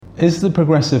Is the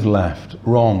progressive left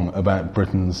wrong about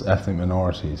Britain's ethnic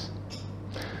minorities?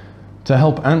 To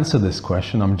help answer this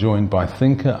question, I'm joined by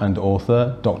thinker and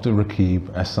author Dr. Rakib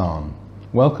Ehsan.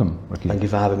 Welcome, Rakib. Thank you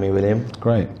for having me, William.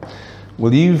 Great.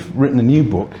 Well, you've written a new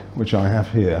book, which I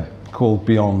have here, called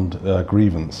Beyond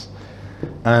Grievance.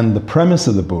 And the premise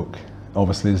of the book,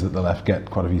 obviously, is that the left get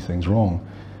quite a few things wrong.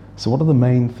 So what are the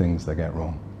main things they get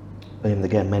wrong? William, they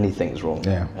get many things wrong.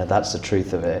 Yeah. That's the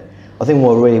truth of it. I think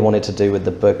what I really wanted to do with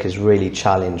the book is really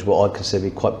challenge what I consider to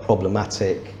be quite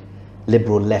problematic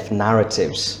liberal left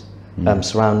narratives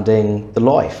surrounding the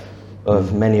life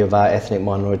of many of our ethnic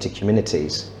minority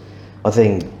communities. I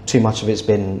think too much of it's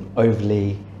been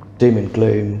overly doom and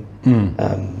gloom.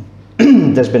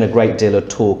 There's been a great deal of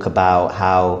talk about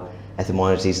how ethnic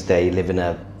minorities, they live in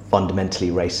a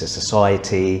fundamentally racist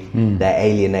society, they're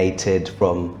alienated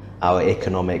from our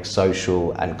economic,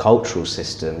 social and cultural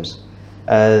systems.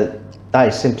 That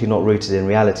is simply not rooted in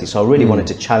reality. So I really wanted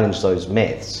to challenge those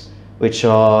myths, which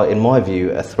are, in my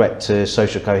view, a threat to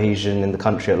social cohesion in the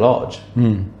country at large.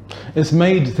 It's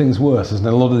made things worse, isn't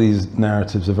it? A lot of these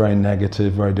narratives are very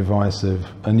negative, very divisive,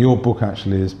 and your book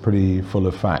actually is pretty full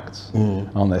of facts,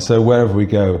 aren't they? So wherever we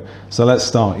go, so let's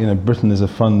start. Britain is a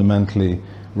fundamentally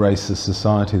racist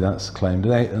society, that's claimed,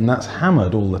 and that's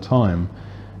hammered all the time.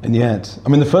 And yet,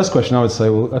 the first question I would say,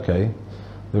 well, okay,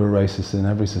 there are racists in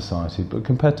every society, but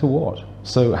compared to what?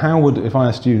 So if I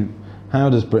asked you, how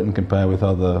does Britain compare with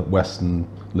other Western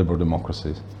liberal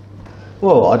democracies?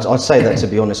 Well, I'd say that, to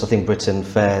be honest, I think Britain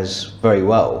fares very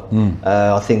well.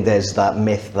 I think there's that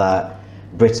myth that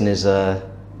Britain is a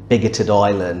bigoted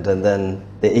island and then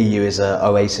the EU is an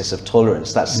oasis of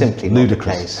tolerance. That's simply not the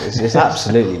case. It's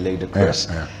absolutely ludicrous.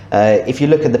 If you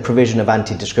look at the provision of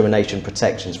anti-discrimination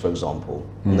protections, for example,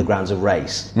 on the grounds of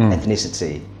race,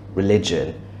 ethnicity,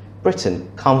 religion,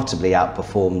 Britain comfortably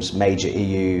outperforms major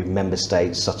EU member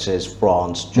states such as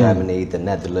France, Germany, the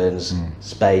Netherlands,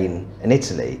 Spain and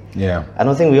Italy. And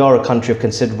I think we are a country of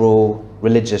considerable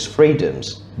religious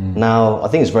freedoms. Now, I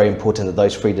think it's very important that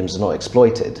those freedoms are not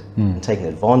exploited and taken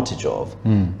advantage of.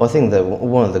 But I think that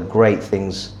one of the great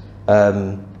things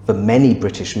for many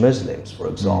British Muslims, for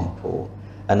example,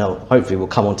 and hopefully we'll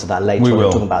come on to that later when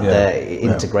we're talking about their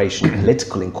integration,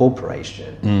 political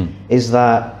incorporation, is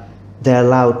that they're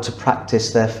allowed to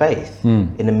practice their faith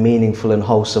in a meaningful and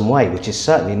wholesome way, which is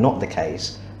certainly not the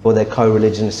case for their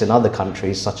co-religionists in other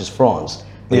countries such as France.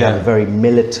 We have a very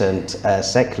militant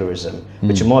secularism,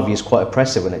 which in my view is quite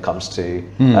oppressive when it comes to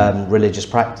religious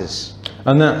practice.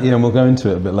 And that, we'll go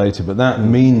into it a bit later, but that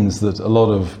means that a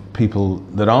lot of people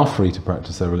that are free to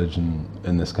practice their religion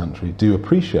in this country do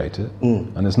appreciate it,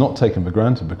 and it's not taken for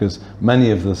granted because many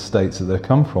of the states that they've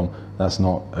come from, that's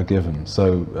not a given.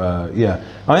 So,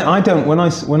 I don't. When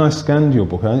I scanned your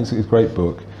book, I think it's a great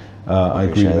book. I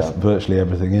agree with virtually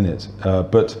everything in it,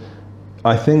 but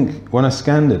I think when I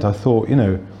scanned it, I thought,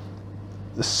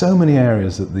 there's so many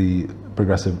areas that the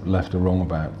progressive left are wrong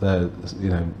about. They're,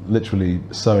 literally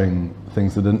sowing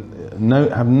things that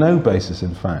have no basis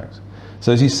in fact.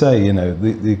 So as you say,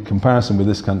 the comparison with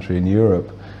this country in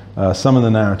Europe, some of the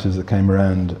narratives that came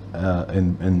around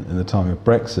in the time of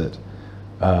Brexit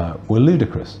were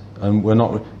ludicrous. And we're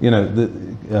not,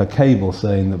 the Cable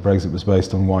saying that Brexit was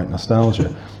based on white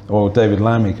nostalgia, or David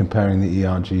Lammy comparing the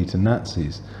ERG to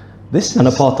Nazis. And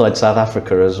apartheid South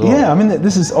Africa as well. Yeah,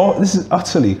 this is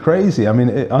utterly crazy.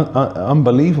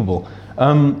 Unbelievable.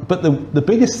 But the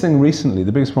biggest problem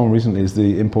recently is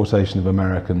the importation of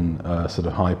American sort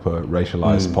of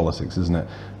hyper-racialized politics, isn't it?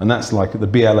 And that's like the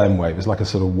BLM wave. It's like a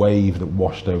sort of wave that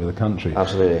washed over the country.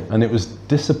 Absolutely. And it was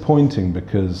disappointing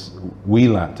because we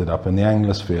lapped it up and the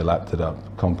Anglosphere lapped it up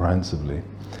comprehensively.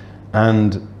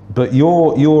 But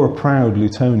you're a proud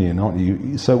Lutonian, aren't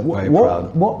you? So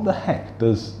what the heck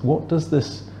does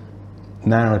this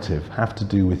narrative have to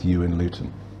do with you in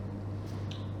Luton?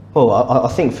 Well, I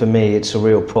think for me it's a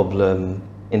real problem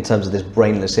in terms of this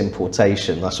brainless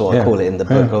importation. That's what I call it in the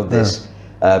book, of this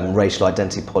racial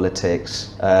identity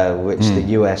politics, which the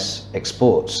US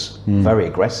exports very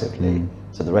aggressively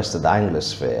to the rest of the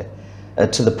Anglosphere.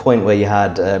 To the point where you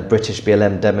had British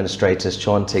BLM demonstrators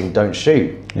chanting "Don't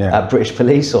shoot" at British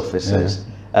police officers.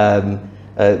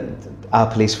 Our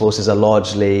police forces are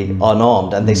largely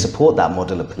unarmed, and they support that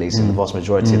model of policing, the vast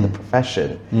majority of the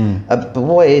profession. But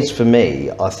what it is for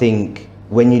me, I think,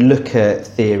 when you look at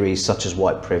theories such as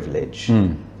white privilege,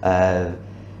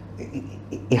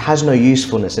 it has no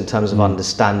usefulness in terms of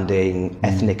understanding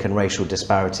ethnic and racial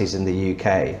disparities in the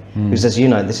UK. Because as you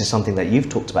know, this is something that you've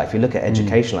talked about, if you look at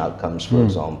educational outcomes, for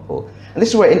example, and this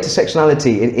is where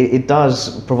intersectionality, it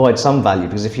does provide some value,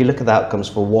 because if you look at the outcomes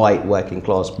for white working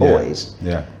class boys,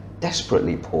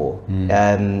 desperately poor,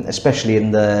 especially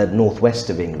in the northwest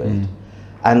of England.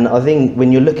 And I think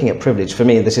when you're looking at privilege, for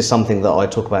me, this is something that I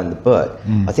talk about in the book,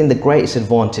 I think the greatest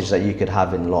advantage that you could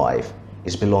have in life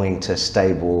is belonging to a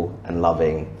stable and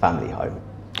loving family home.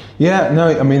 Yeah,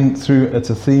 no, I mean, it's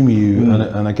a theme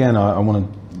and again, I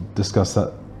want to discuss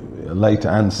that later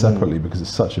and separately because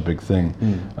it's such a big thing.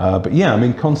 But yeah, I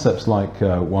mean, concepts like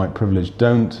white privilege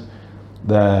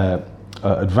they're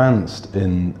advanced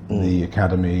in the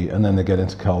academy, and then they get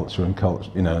into culture and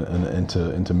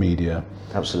into media.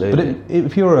 Absolutely. But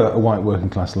if you're a white working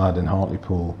class lad in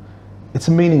Hartlepool, it's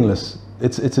a meaningless.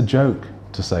 It's a joke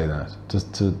to say that.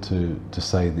 To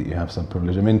say that you have some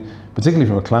privilege. I mean, particularly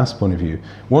from a class point of view.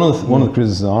 One of the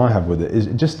criticisms I have with it is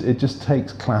it just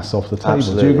takes class off the table.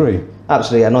 Absolutely. Do you agree?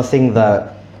 Absolutely, and I think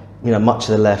that much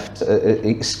of the left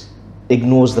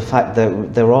ignores the fact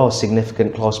that there are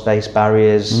significant class-based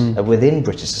barriers within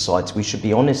British society. We should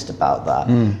be honest about that.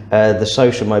 The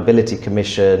Social Mobility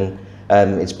Commission,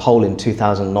 its poll in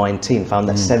 2019 found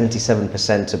that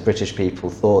 77% of British people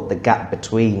thought the gap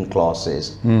between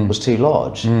classes was too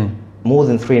large. More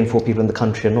than 3 in 4 people in the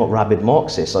country are not rabid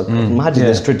Marxists. I imagine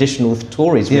there's traditional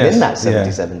Tories within that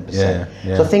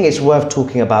 77%. So I think it's worth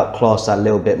talking about class a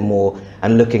little bit more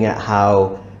and looking at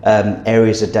how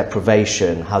areas of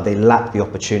deprivation, how they lack the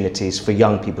opportunities for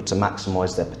young people to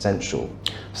maximise their potential.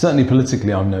 Certainly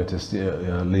politically, I've noticed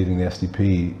leading the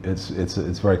SDP,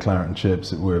 it's very claret and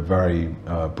chips. We're a very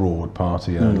broad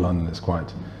party. In London, it's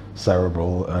quite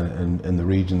cerebral, and in the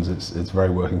regions, it's very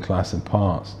working class in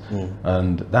parts.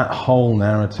 And that whole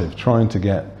narrative, trying to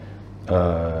get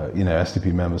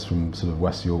SDP members from sort of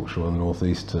West Yorkshire and the North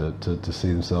East to see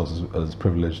themselves as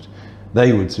privileged.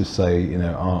 They would just say,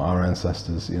 our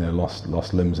ancestors,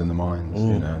 lost limbs in the mines,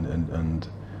 and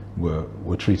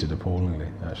were treated appallingly,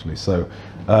 actually. So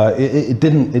it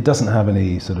doesn't have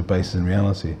any sort of basis in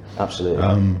reality.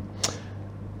 Absolutely.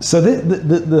 So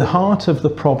the heart of the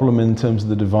problem in terms of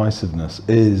the divisiveness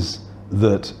is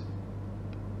that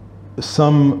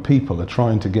some people are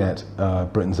trying to get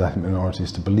Britain's ethnic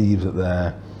minorities to believe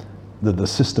that the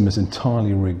system is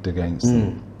entirely rigged against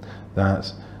them,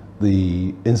 that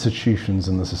the institutions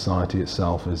and the society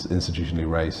itself is institutionally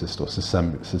racist or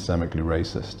systemically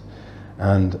racist.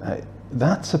 And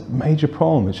that's a major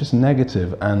problem. It's just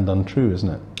negative and untrue, isn't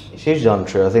it? It's hugely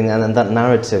untrue, I think, and that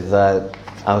narrative that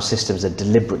our systems are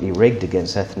deliberately rigged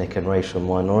against ethnic and racial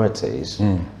minorities.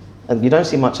 And you don't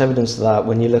see much evidence of that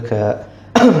when you look at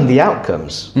the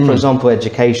outcomes. For example,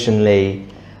 educationally,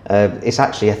 it's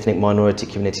actually ethnic minority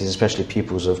communities, especially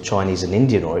pupils of Chinese and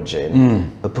Indian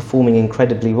origin, are performing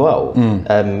incredibly well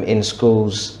in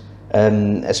schools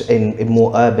in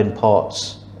more urban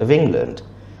parts of England.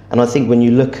 And I think when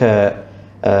you look at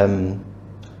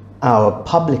our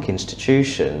public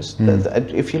institutions,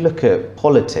 if you look at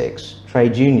politics,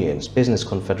 trade unions, business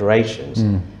confederations,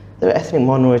 there are ethnic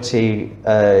minority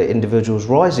individuals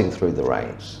rising through the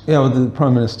ranks. Yeah, well, the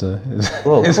Prime Minister is...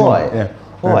 Well, is quite. Yeah.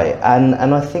 Quite.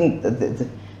 And I think that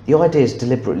the idea is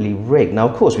deliberately rigged. Now,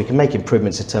 of course, we can make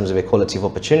improvements in terms of equality of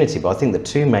opportunity, but I think the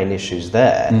two main issues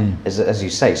there is, as you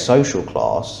say, social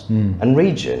class and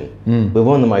region. We're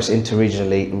one of the most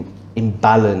interregionally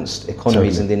imbalanced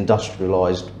economies in the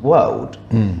industrialised world.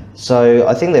 So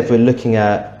I think that if we're looking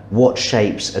at what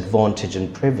shapes advantage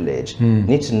and privilege, we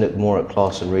need to look more at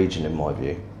class and region, in my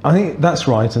view. I think that's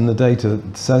right, and the data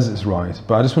says it's right,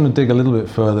 but I just want to dig a little bit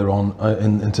further on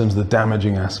in terms of the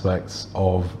damaging aspects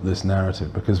of this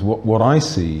narrative, because what I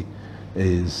see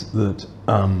is that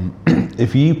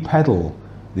if you peddle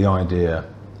the idea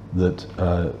that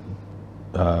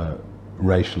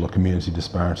racial or community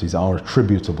disparities are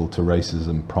attributable to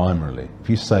racism primarily, if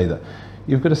you say that,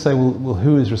 you've got to say, well,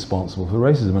 who is responsible for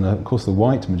racism? And of course, the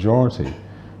white majority.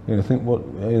 Think, what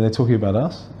are they talking about?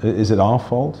 Us? Is it our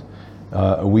fault?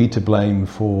 Are we to blame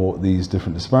for these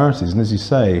different disparities? And as you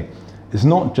say, it's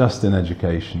not just in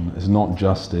education. It's not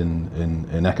just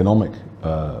in economic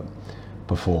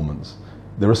performance.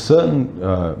 There are certain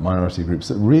minority groups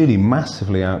that really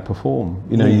massively outperform.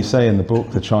 You say in the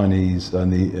book, the Chinese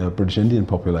and the British Indian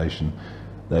population,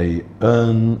 they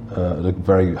earn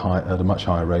at a much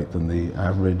higher rate than the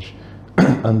average,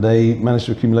 and they manage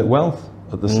to accumulate wealth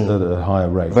at a higher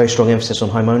rate. Very strong emphasis on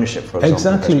home ownership, for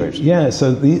example. Exactly. Yeah.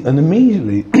 So and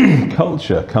immediately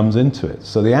culture comes into it.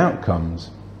 So the outcomes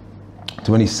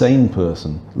to any sane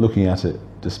person looking at it,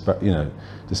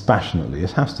 dispassionately,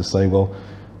 it has to say, well,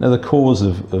 now the cause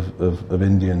of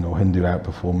Indian or Hindu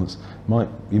outperformance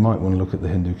you might want to look at the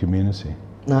Hindu community.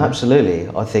 No, absolutely.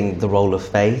 I think the role of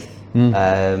faith,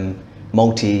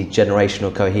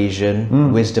 multi-generational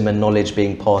cohesion, wisdom and knowledge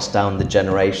being passed down the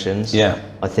generations. Yeah.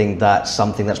 I think that's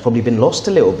something that's probably been lost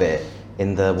a little bit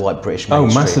in the white British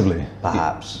mainstream. Oh, massively.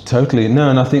 Perhaps. Totally. No,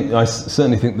 and I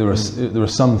certainly think there are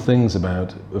some things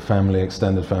about family,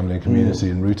 extended family and community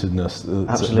and rootedness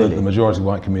that the majority of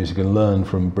white community can learn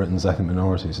from Britain's ethnic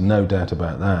minorities. No doubt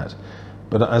about that.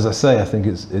 But as I say, I think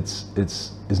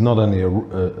it's not only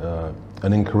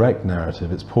an incorrect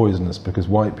narrative, it's poisonous, because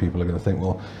white people are going to think,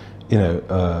 well,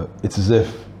 it's as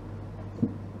if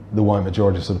the white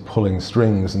majority are sort of pulling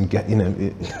strings and get,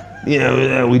 the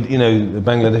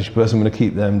Bangladeshi person, we're going to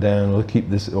keep them down, or keep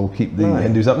the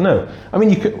Hindus up. No, I mean,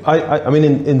 you could. I mean,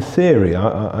 in theory,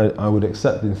 I would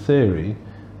accept in theory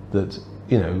that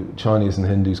Chinese and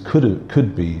Hindus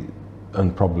could be,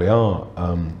 and probably are,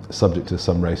 subject to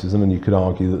some racism, and you could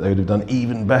argue that they would have done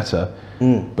even better.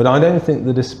 But I don't think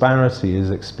the disparity is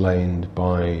explained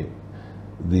by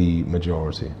the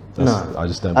majority. No, I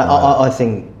just don't. I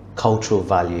think cultural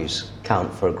values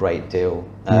count for a great deal.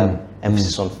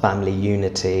 Emphasis on family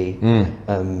unity,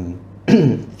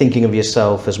 thinking of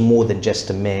yourself as more than just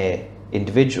a mere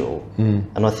individual.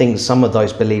 And I think some of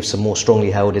those beliefs are more strongly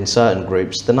held in certain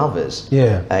groups than others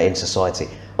in society.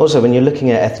 Also, when you're looking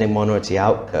at ethnic minority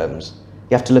outcomes,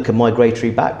 you have to look at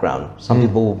migratory background. Some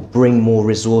people bring more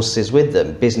resources with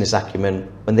them, business acumen,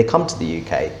 when they come to the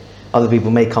UK. Other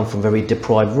people may come from very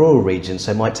deprived rural regions,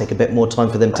 so it might take a bit more time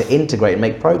for them to integrate and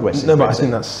make progress. No, but I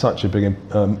think that's such a big,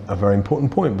 a very important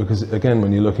point, because again,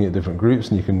 when you're looking at different groups,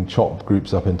 and you can chop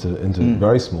groups up into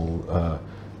very small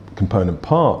component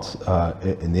parts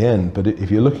in the end. But if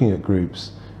you're looking at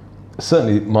groups,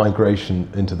 certainly migration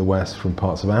into the West from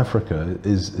parts of Africa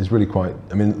is really quite.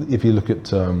 I mean, if you look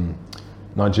at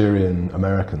Nigerian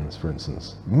Americans, for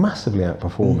instance, massively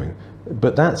outperforming.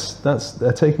 But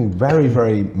they're taking very,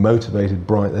 very motivated,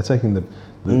 bright. They're taking the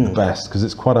best, because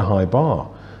it's quite a high bar.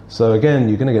 So again,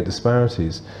 you're going to get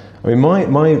disparities. I mean,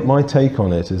 my take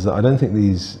on it is that I don't think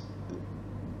these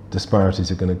disparities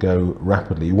are going to go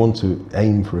rapidly. You want to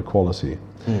aim for equality,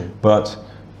 but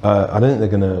I don't think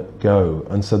they're going to go.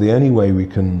 And so the only way we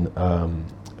can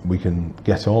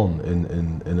get on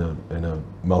in a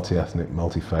multi-ethnic,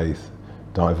 multi-faith,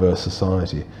 diverse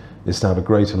society is to have a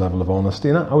greater level of honesty,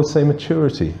 and I would say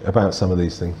maturity about some of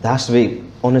these things. There has to be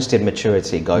honesty, and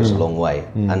maturity goes a long way.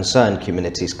 And certain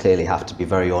communities clearly have to be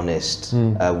very honest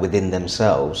within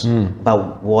themselves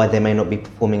about why they may not be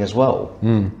performing as well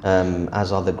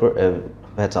as other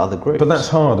compared to other groups. But that's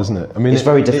hard, isn't it? I mean, it's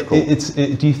very difficult.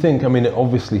 Do you think? I mean,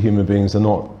 obviously, human beings are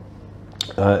not.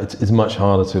 It's much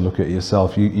harder to look at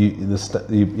yourself.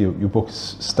 Your book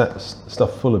is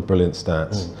stuff full of brilliant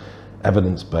stats,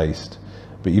 evidence-based.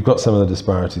 But you've got some of the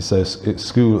disparities. So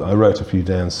school, I wrote a few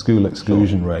down. School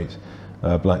exclusion rate,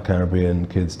 Black Caribbean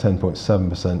kids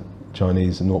 10.7%,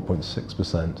 Chinese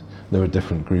 0.6%. There are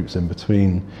different groups in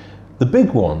between. The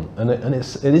big one, and it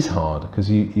is hard,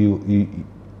 because you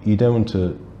don't want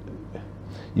to.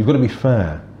 You've got to be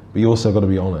fair, but you also got to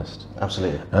be honest.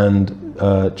 Absolutely.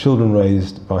 And children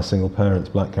raised by single parents,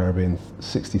 Black Caribbean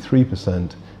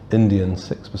 63%, Indian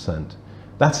 6%.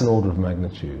 That's an order of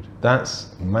magnitude.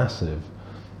 That's massive.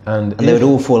 And they would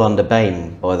all fall under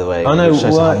BAME, by the way. I know. Which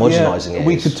shows how homogenising it is.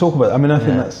 We could talk about. I mean, I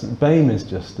think BAME is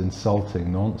just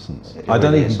insulting nonsense. I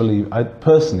don't even believe. I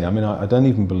don't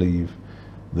even believe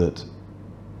that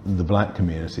the black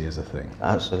community is a thing.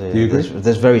 Absolutely. Do you agree?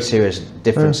 There's very serious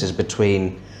differences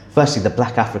between. Firstly, the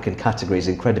black African category is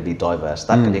incredibly diverse.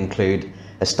 That could include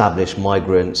established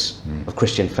migrants of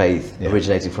Christian faith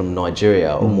originating from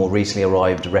Nigeria, or more recently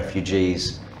arrived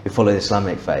refugees who follow the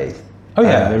Islamic faith.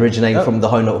 Originating from the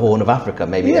Horn of Africa,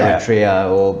 maybe Eritrea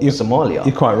or Somalia.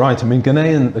 You're quite right. I mean,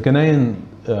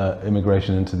 Ghanaian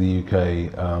immigration into the UK,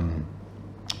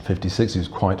 56, was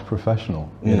quite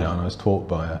professional. And I was taught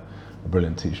by a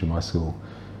brilliant teacher in my school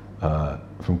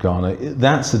from Ghana.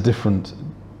 That's a different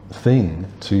thing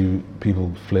to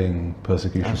people fleeing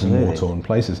persecution from war-torn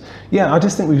places. I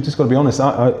just think we've just got to be honest.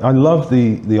 I love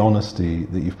the honesty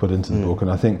that you've put into the book, and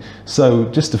I think so.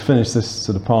 Just to finish this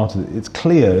sort of part of it, it's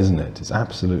clear, isn't it? It's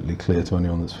absolutely clear to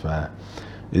anyone that's fair,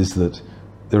 is that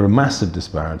there are massive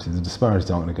disparities. The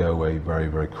disparities aren't going to go away very,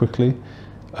 very quickly,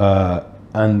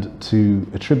 and to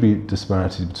attribute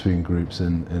disparities between groups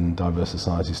in diverse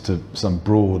societies to some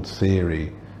broad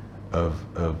theory of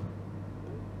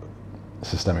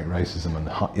systemic racism and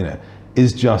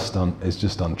is just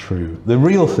untrue. The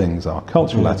real things are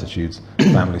cultural attitudes,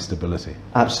 family stability.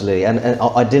 Absolutely, and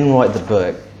I didn't write the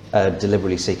book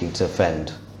deliberately seeking to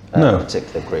offend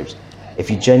particular groups.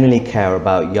 If you genuinely care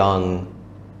about young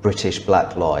British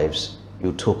black lives,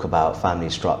 you'll talk about family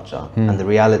structure and the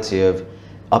reality of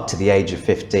up to the age of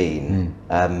 15,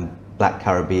 Black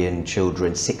Caribbean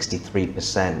children,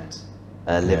 63%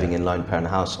 living in lone parent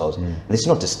households. And this is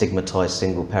not to stigmatise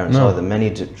single parents either. Many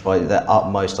do try their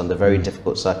utmost under very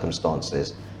difficult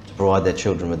circumstances to provide their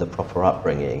children with a proper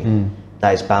upbringing.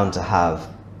 That is bound to have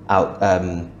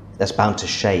that's bound to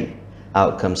shape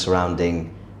outcomes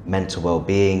surrounding mental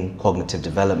well-being, cognitive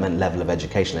development, level of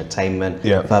education attainment,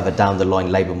 further down the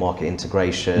line labour market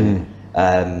integration,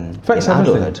 in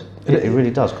adulthood. It really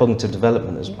does, cognitive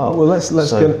development as well. Well, let's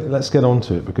get on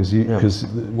to it, because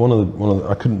one of the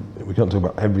we can't talk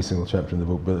about every single chapter in the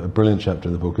book, but a brilliant chapter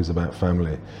in the book is about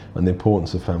family and the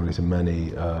importance of family to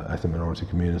many ethnic minority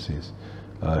communities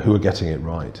who are getting it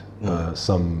right.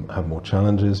 Some have more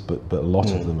challenges, but a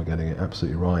lot of them are getting it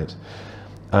absolutely right.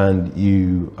 And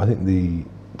I think the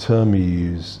term you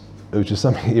use, which is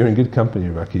something, you're in good company,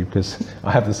 Rakib, because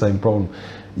I have the same problem.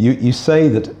 You say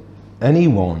that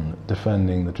anyone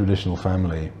defending the traditional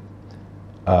family,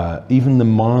 even the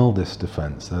mildest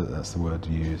defence, that's the word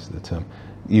you use, the term,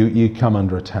 you come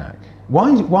under attack.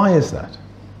 Why is that?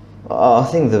 I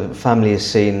think the family is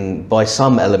seen by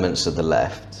some elements of the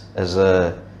left as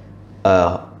a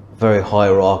very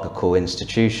hierarchical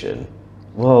institution.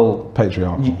 Well,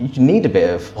 patriarchal. You need a bit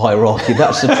of hierarchy,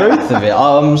 that's the truth of it.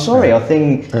 I'm sorry, I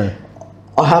think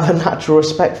I have a natural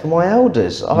respect for my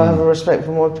elders. I have a respect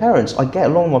for my parents. I get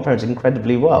along with my parents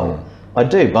incredibly well. I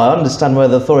do, but I understand where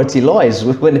the authority lies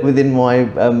within my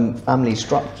family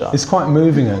structure. It's quite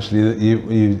moving, actually, that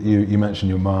you mentioned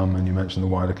your mum and you mentioned the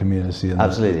wider community. And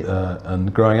absolutely.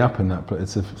 And growing up in that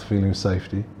place, it's a feeling of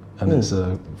safety. And it's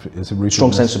a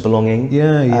strong sense of belonging.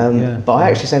 Yeah. But I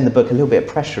actually say in the book a little bit of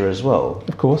pressure as well.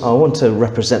 Of course. I want to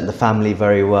represent the family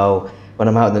very well. When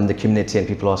I'm out in the community and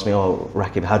people ask me, "Oh,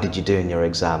 Rakib, how did you do in your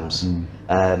exams?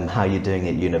 How are you doing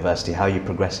at university? How are you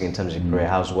progressing in terms of your career?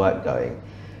 How's work going?"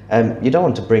 You don't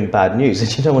want to bring bad news,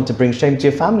 and you don't want to bring shame to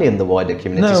your family and the wider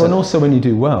community. No, and also when you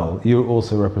do well, you're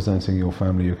also representing your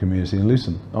family, your community in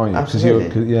Luton, aren't you?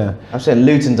 Absolutely. Absolutely.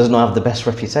 Luton does not have the best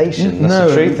reputation.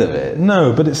 That's the truth of it.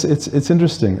 No, but it's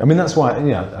interesting. I mean, that's why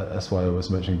I was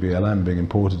mentioning BLM being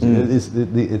important.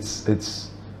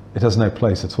 It has no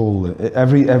place at all.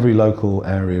 Every local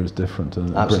area is different,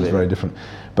 and Britain's very different.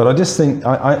 But I just think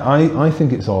I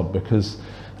think it's odd, because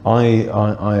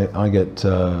I get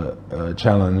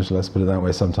challenged, let's put it that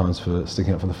way, sometimes for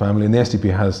sticking up for the family. And the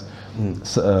SDP has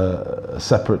a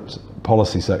separate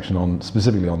policy section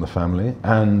specifically on the family,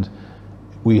 and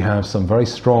we have some very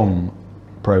strong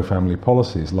pro-family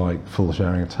policies, like full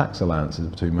sharing of tax allowances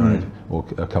between married or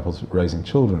couples raising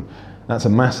children. That's a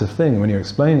massive thing. When you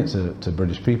explain it to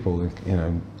British people,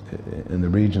 in the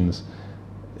regions,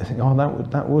 I think,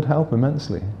 that would help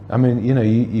immensely. I mean,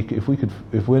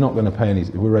 if we're not going to pay any,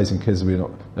 if we're raising kids,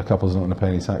 a couple's not going to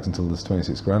pay any tax until there's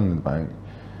 26 grand in the bank,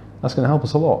 that's going to help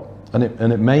us a lot. And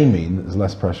it may mean that there's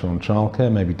less pressure on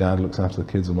childcare. Maybe dad looks after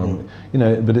the kids, or mum,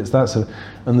 But it's that sort of.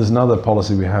 And there's another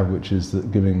policy we have, which is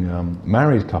that giving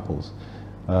married couples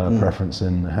preference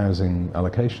in housing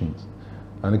allocations.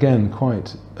 And again,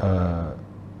 quite.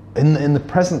 In the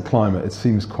present climate, it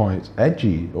seems quite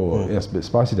edgy or a bit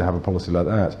spicy to have a policy like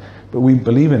that, but we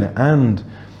believe in it. And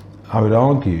I would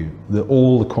argue that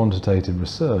all the quantitative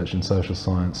research in social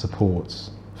science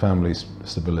supports family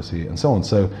stability and so on.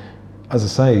 So, as I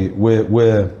say,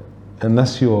 we're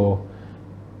unless you're.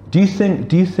 Do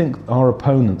you think our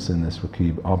opponents in this,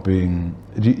 Rakib, are being?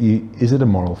 Is it a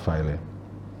moral failure?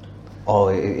 Oh,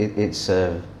 it's.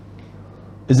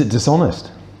 Is it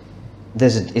dishonest?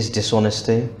 It's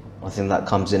dishonesty. I think that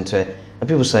comes into it. And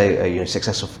people say,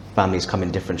 successful families come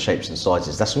in different shapes and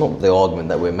sizes. That's not the argument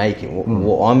that we're making.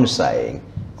 What I'm saying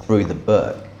through the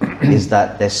book is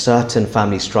that there's certain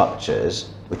family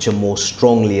structures which are more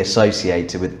strongly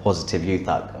associated with positive youth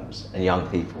outcomes and young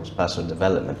people's personal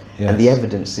development. Yes. And the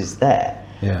evidence is there.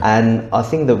 Yeah. And I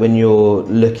think that when you're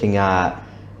looking at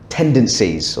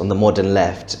tendencies on the modern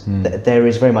left, there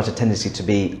is very much a tendency to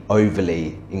be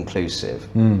overly inclusive.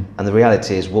 And the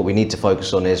reality is what we need to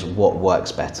focus on is what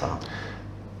works better.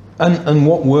 And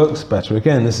what works better,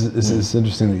 again, this is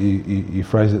interesting that you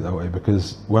phrase it that way,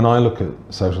 because when I look at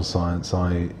social science,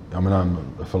 I mean,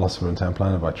 I'm a philosopher and town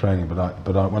planner by training,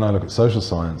 but when I look at social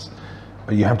science,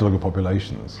 you have to look at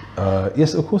populations.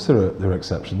 Yes, of course there are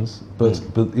exceptions, but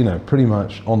pretty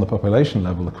much on the population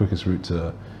level, the quickest route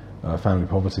to family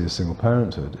poverty is single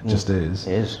parenthood. It just is.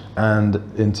 It is. And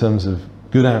in terms of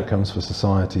good outcomes for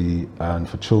society and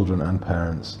for children and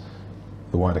parents,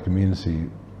 the wider community,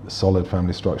 solid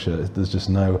family structure, there's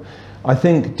just no.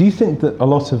 Do you think that a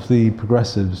lot of the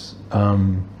progressives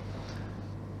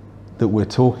that we're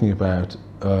talking about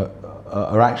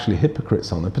are actually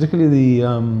hypocrites on them, particularly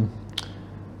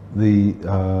the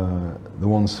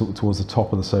ones towards the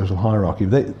top of the social hierarchy,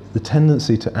 the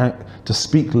tendency to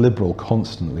speak liberal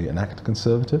constantly and act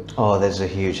conservative. Oh, there's a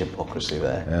huge hypocrisy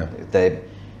there. Yeah. They're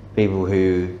people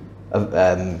who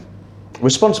are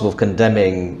responsible for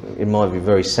condemning, in my view,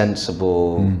 very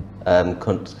sensible,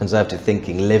 conservative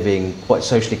thinking, living quite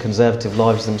socially conservative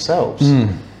lives themselves.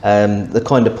 The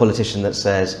kind of politician that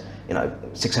says,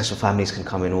 successful families can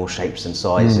come in all shapes and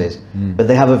sizes, but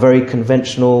they have a very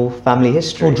conventional family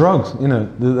history. Or drugs,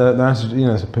 the attitude,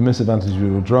 it's a permissive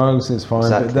attitude with drugs, it's fine,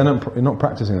 Exactly. but you're not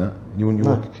practicing that. You wouldn't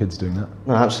want your kids doing that.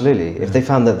 No, absolutely. Yeah. If they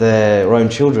found that their own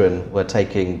children were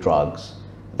taking drugs,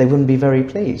 they wouldn't be very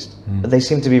pleased. But they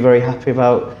seem to be very happy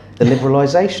about the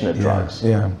liberalisation of drugs.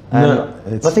 Yeah.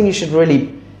 I think you should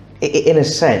really, in a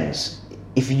sense,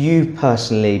 if you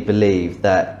personally believe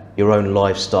that your own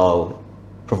lifestyle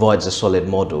provides a solid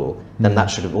model, then that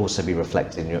should also be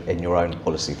reflected in your own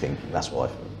policy thinking. That's what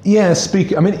I feel. Yeah,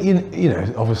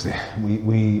 obviously,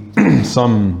 we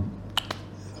some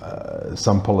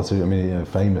politicians,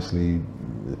 famously,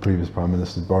 the previous Prime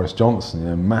Minister Boris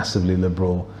Johnson, massively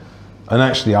liberal, and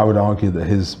actually, I would argue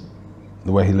that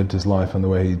the way he lived his life and the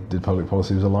way he did public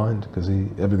policy was aligned, because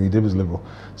everything he did was liberal.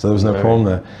 So there was no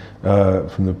problem there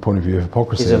from the point of view of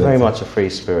hypocrisy. He's very much a free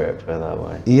spirit, put it that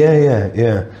way.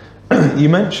 Yeah. You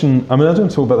mentioned, I don't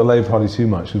talk about the Labour Party too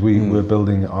much, because we're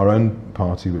building our own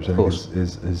party, which I think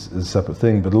is a separate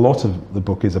thing, but a lot of the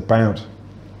book is about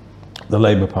the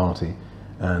Labour Party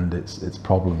and its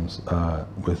problems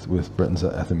with Britain's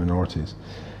ethnic minorities.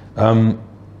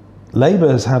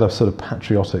 Labour has had a sort of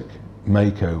patriotic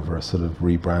makeover, a sort of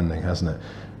rebranding, hasn't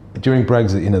it? During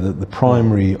Brexit, the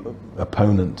primary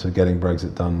opponent to getting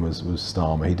Brexit done was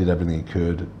Starmer. He did everything he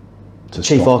could.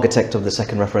 Chief architect of the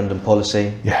second referendum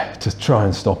policy. Yeah, to try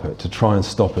and stop it.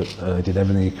 He did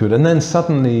everything he could, and then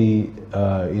suddenly,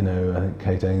 I think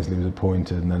Kate Ainsley was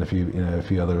appointed, and then a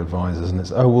few other advisors, and it's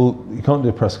you can't do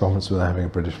a press conference without having a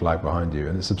British flag behind you,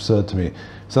 and it's absurd to me.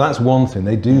 So that's one thing.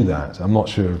 They do that. I'm not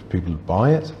sure if people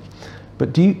buy it, but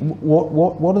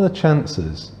what are the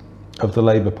chances of the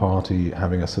Labour Party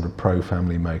having a sort of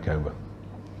pro-family makeover?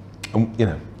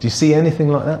 Do you see anything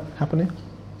like that happening?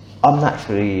 I'm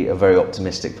naturally a very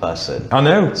optimistic person. I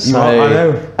know, so, I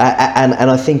know. And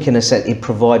I think in a sense it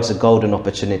provides a golden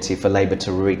opportunity for Labour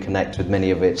to reconnect with many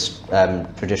of its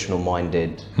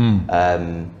traditional-minded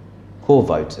core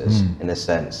voters, in a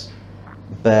sense.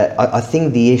 But I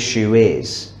think the issue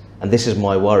is, and this is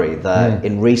my worry, that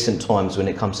in recent times when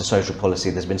it comes to social policy,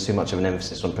 there's been too much of an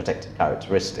emphasis on protected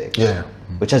characteristics. Yeah.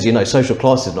 Which, as you know, social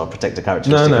class is not a protected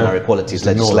characteristic in our equalities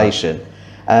legislation.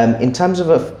 In terms of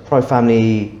a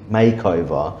pro-family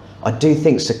makeover, I do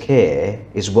think Sir Keir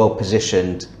is well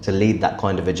positioned to lead that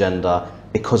kind of agenda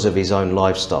because of his own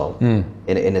lifestyle,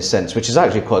 in a sense, which is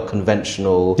actually quite a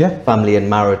conventional family and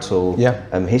marital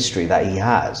history that he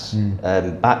has,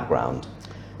 background.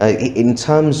 In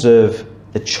terms of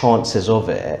the chances of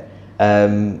it,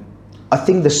 I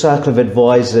think the circle of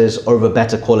advisors are of a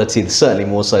better quality, certainly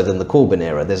more so than the Corbyn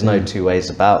era. There's no two ways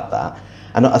about that.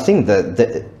 And I think that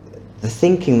the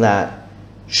thinking that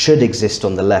should exist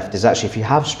on the left is actually, if you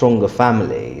have stronger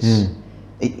families,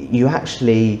 you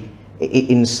actually,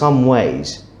 in some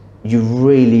ways, you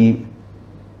really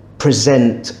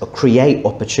present or create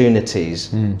opportunities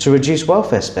to reduce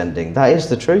welfare spending. That is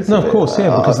the truth. No, of course,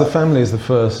 because the family is the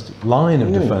first line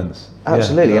of defence.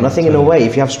 Absolutely, and I think in a way,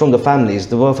 if you have stronger families,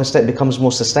 the welfare state becomes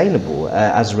more sustainable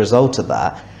as a result of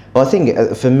that. But I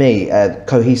think, for me,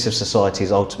 cohesive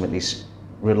societies ultimately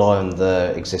rely on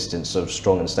the existence of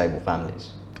strong and stable families.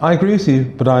 I agree with you,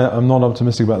 but I'm not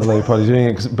optimistic about the Labour Party doing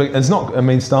it. But it's not.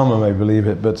 Starmer may believe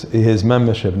it, but his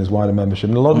membership and his wider membership,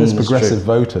 and a lot of his progressive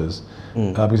voters,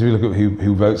 because if you look at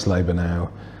who votes Labour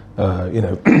now,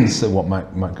 so what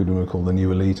Matt Goodwin would call the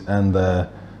new elite, and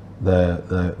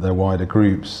their wider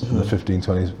groups, the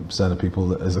 15-20% of people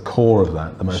that is the core of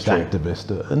that, the most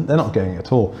activist, and they're not getting it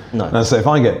at all. No. And so if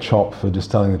I get chopped for just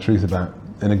telling the truth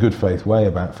in a good faith way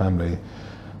about family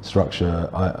structure,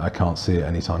 I can't see it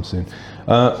anytime soon.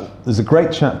 There's a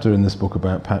great chapter in this book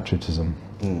about patriotism,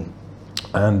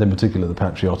 and in particular the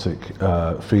patriotic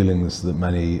feelings that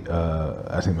many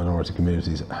ethnic minority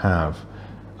communities have.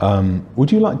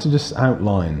 Would you like to just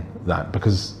outline that?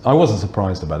 Because I wasn't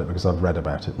surprised about it, because I've read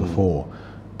about it before.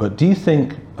 But do you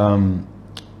think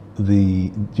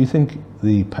the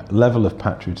level of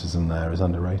patriotism there is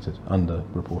underrated,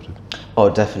 underreported? Oh,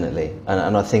 definitely.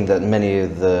 And I think that many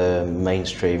of the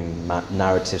mainstream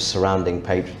narratives surrounding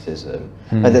patriotism,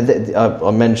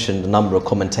 I mentioned a number of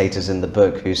commentators in the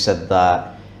book who said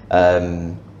that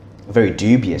very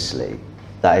dubiously,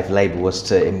 that if Labour was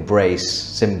to embrace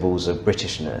symbols of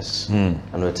Britishness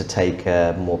and were to take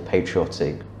a more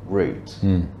patriotic route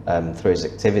through its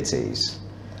activities,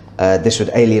 this would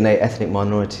alienate ethnic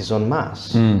minorities en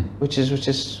masse, which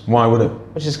is why would it?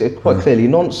 Which is quite clearly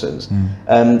nonsense.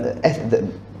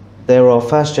 There are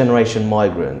first-generation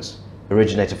migrants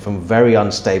originated from very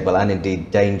unstable and indeed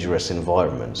dangerous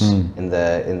environments in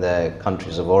their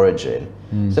countries of origin.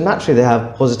 So naturally they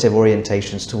have positive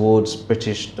orientations towards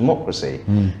British democracy.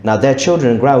 Now their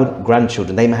children and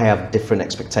grandchildren, they may have different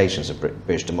expectations of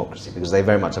British democracy because they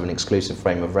very much have an exclusive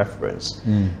frame of reference.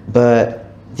 But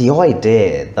the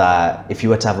idea that if you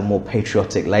were to have a more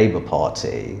patriotic Labour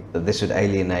Party, that this would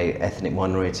alienate ethnic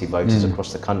minority voters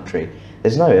across the country,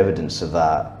 there's no evidence of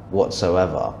that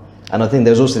whatsoever. And I think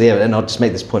there's also the evidence, and I'll just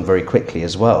make this point very quickly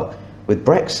as well, with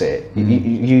Brexit,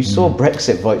 you saw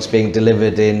Brexit votes being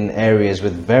delivered in areas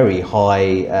with very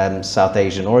high South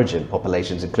Asian origin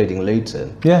populations, including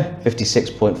Luton.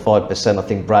 56.5%, I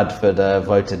think Bradford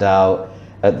voted out.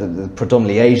 The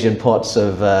predominantly Asian parts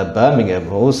of Birmingham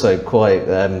were also quite,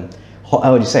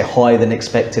 how would you say, higher than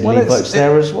expected Leave votes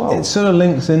there as well. It sort of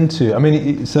links into, I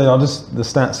mean, so I'll just, the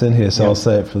stats in here, so I'll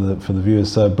say it for the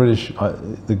viewers. So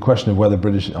the question of whether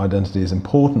British identity is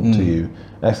important to you,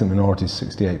 ethnic minorities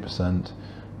 68%,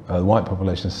 the white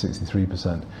population is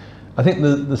 63%. I think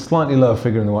the slightly lower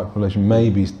figure in the white population may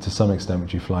be, to some extent,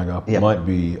 which you flag up, might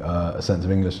be a sense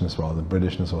of Englishness rather than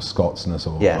Britishness or Scotsness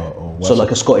or so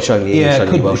like a Scottish only, English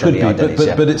only, Welsh only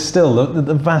identity. But it's still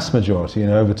the vast majority,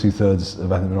 over 2/3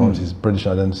 of ethnic minorities, British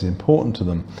identity is important to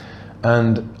them.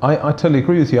 And I totally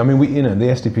agree with you. I mean, the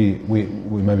SDP,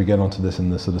 we maybe get onto this in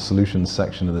the sort of solutions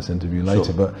section of this interview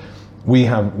later, but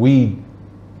we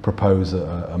propose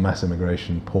a mass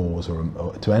immigration pause or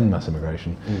to end mass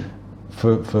immigration.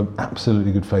 For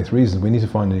absolutely good faith reasons. We need to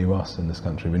find a new us in this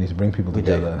country. We need to bring people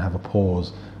together and have a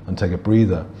pause and take a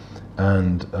breather.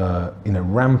 And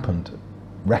rampant,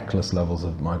 reckless levels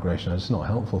of migration are just not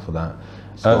helpful for that.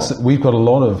 So we've got a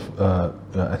lot of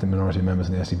ethnic minority members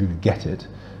in the SDP who get it,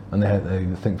 and they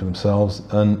think for themselves.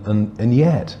 And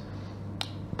yet,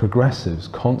 progressives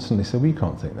constantly say, we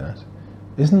can't think that.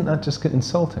 Isn't that just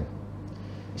insulting?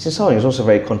 It's insulting. It's also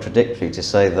very contradictory to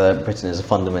say that Britain is a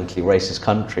fundamentally racist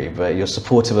country, but you're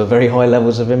supportive of very high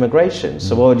levels of immigration.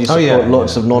 So why would you support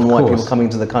lots of non-white people coming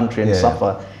to the country and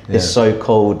suffer this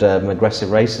so-called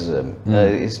aggressive racism?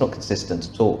 It's not consistent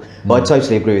at all. But I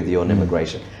totally agree with you on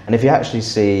immigration. And if you actually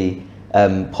see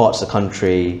parts of the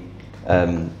country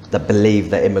that believe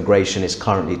that immigration is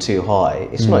currently too high,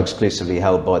 it's not exclusively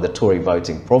held by the Tory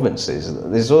voting provinces.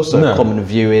 There's also a common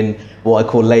view in what I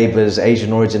call Labour's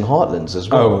Asian origin heartlands as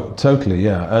well. Oh, totally,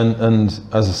 yeah. And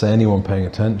as I say, anyone paying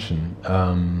attention,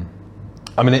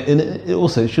 I mean, it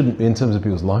also, it shouldn't be, in terms of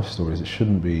people's life stories, it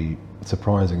shouldn't be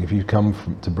surprising if you come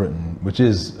to Britain, which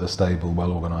is a stable,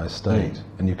 well-organised state,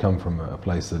 and you come from a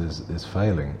place that is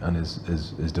failing and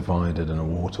is divided and a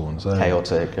war-torn zone.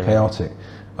 Chaotic.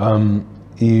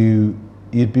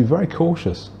 You'd be very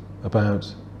cautious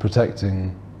about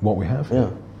protecting what we have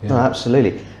here. No,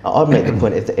 absolutely. I'd make the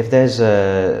point, if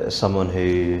there's someone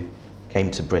who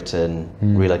came to Britain,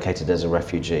 relocated as a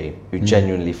refugee, who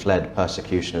genuinely fled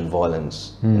persecution and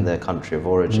violence in their country of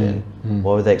origin,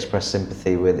 why would they express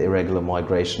sympathy with irregular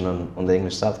migration on the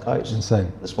English south coast?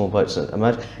 Insane. The small boats.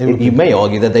 Imagine, you may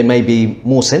argue that they may be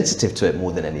more sensitive to it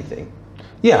more than anything.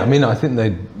 Yeah, I mean, I think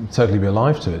they'd totally be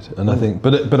alive to it, and I think,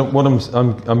 but what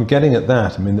I'm getting at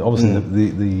that. I mean, obviously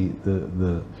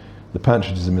the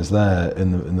patriotism is there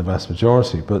in the vast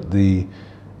majority, but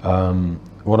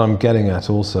what I'm getting at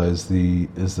also is the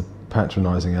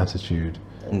patronising attitude.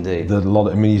 Indeed. That a lot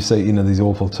of, I mean, you say, these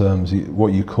awful terms,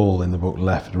 what you call in the book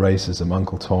left racism,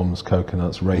 Uncle Tom's,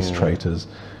 coconuts, race traitors,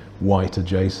 white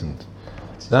adjacent.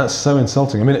 That's so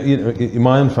insulting. I mean,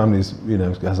 my own family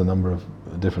has a number of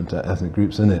different ethnic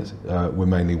groups in it. We're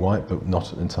mainly white, but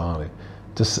not entirely.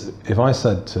 If I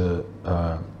said to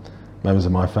members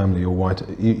of my family, you're white,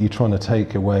 you're trying to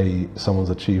take away someone's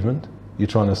achievement. You're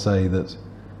trying to say that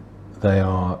they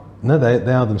are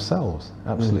themselves.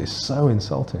 Absolutely, so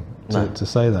insulting to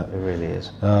say that. It really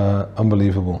is.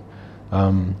 Unbelievable.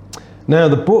 Now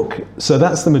the book, so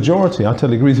that's the majority. I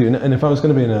totally agree with you. And if I was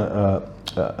going to be in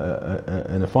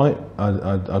a fight,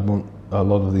 I'd want a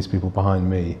lot of these people behind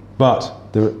me. But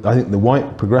I think the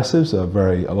white progressives a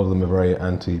lot of them are very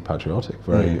anti-patriotic,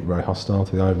 very hostile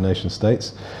to the idea of nation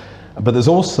states. But there's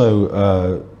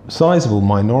also sizable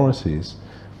minorities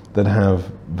that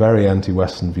have very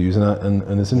anti-Western views,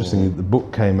 and it's interesting. The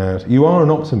book came out. You are an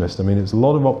optimist. I mean, there's a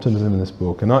lot of optimism in this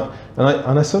book, and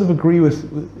I sort of agree with.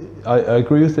 I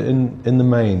agree with it in the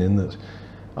main, in that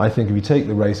I think if you take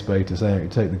the race baiters out, you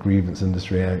take the grievance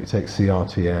industry out, you take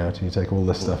CRT out, and you take all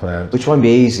this stuff out. Which won't be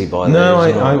easy, by the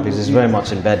way, because it's very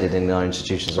much embedded in our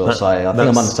institutions. I think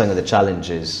I'm understanding the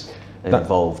challenges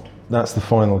involved. That's the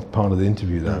final part of the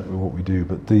interview, what we do.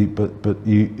 But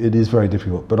it is very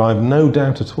difficult. But I have no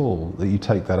doubt at all that you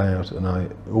take that out, and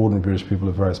ordinary British people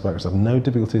of various backgrounds have no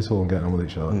difficulty at all in getting on with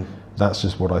each other. That's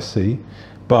just what I see.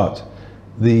 But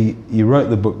you wrote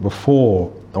the book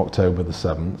before October the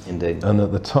 7th. Indeed. And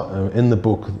at the time, in the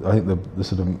book, I think the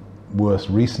sort of worst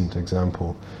recent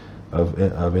example of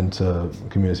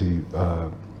inter-community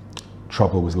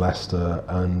trouble was Leicester,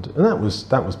 and that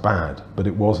was bad, but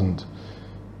it wasn't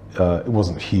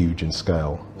huge in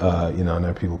scale. I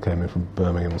know people came in from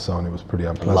Birmingham and so on. It was pretty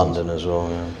unpleasant. London as well.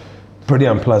 Yeah. Pretty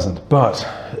unpleasant, but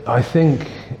I think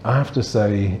I have to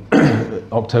say,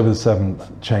 October the 7th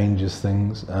changes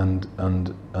things, and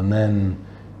then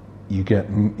you get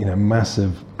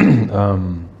massive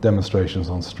demonstrations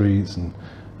on streets, and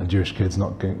Jewish kids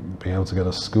not being able to go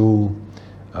to school.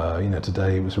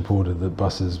 Today it was reported that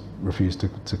buses refused to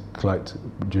collect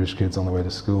Jewish kids on the way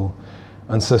to school,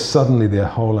 and so suddenly the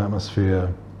whole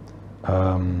atmosphere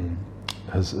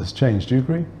has changed. Do you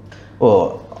agree?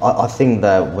 Well, I think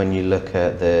that when you look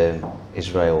at the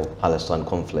Israel-Palestine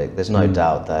conflict, there's no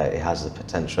doubt that it has the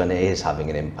potential, and it is having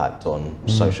an impact on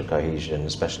social cohesion,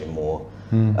 especially more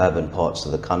urban parts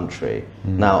of the country.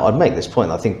 Now, I'd make this point.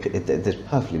 I think there's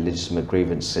perfectly legitimate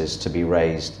grievances to be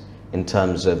raised in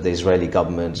terms of the Israeli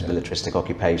government's militaristic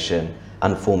occupation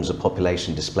and forms of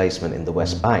population displacement in the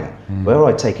West Bank. Where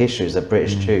I take issue is that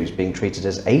British Jews being treated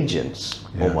as agents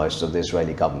almost of the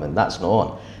Israeli government. That's not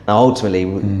on. Now, ultimately,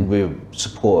 we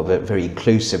support a very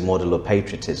inclusive model of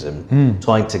patriotism,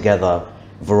 tying together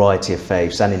a variety of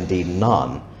faiths and indeed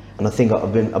none. And I think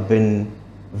I've been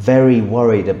very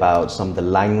worried about some of the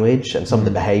language and some of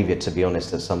the behaviour, to be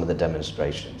honest, at some of the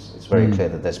demonstrations. It's very clear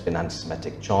that there's been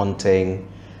anti-Semitic chanting,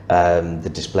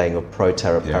 the displaying of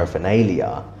pro-terror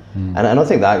paraphernalia. And I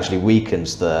think that actually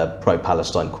weakens the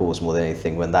pro-Palestine cause more than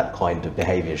anything when that kind of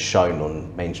behaviour is shown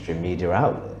on mainstream media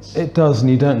outlets. It does,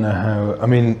 and you don't know how. I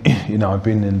mean, I've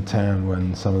been in town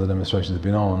when some of the demonstrations have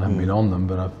been on. I haven't been on them,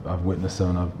 but I've witnessed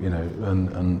them, and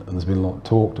and there's been a lot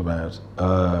talked about.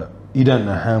 You don't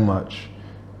know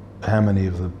how many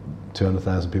of the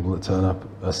 200,000 people that turn up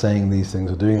are saying these things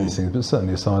or doing these things, but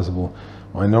certainly a sizable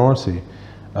minority.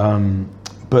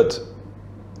 But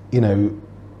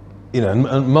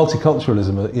and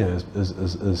multiculturalism,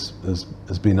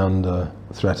 has been under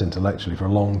threat intellectually for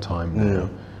a long time now.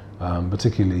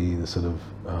 Particularly the sort of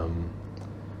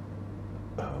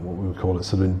what we would call it,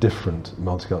 sort of indifferent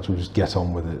multicultural, just get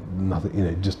on with it,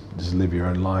 nothing, just live your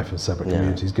own life in separate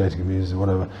communities, go to communities,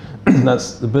 whatever.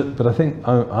 That's the bit. But I think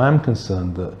I am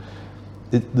concerned that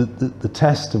the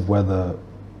test of whether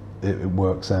it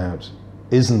works out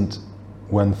isn't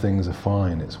when things are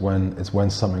fine. It's when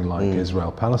something like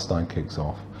Israel-Palestine kicks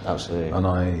off. Absolutely. And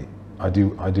I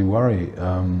do worry.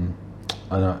 And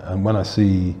when I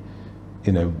see,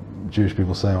 Jewish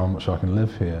people say how much I can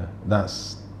live here,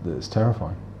 it's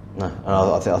terrifying. No,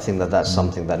 and I think that's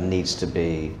something that needs to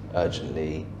be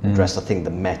urgently addressed. I think the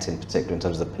Met in particular, in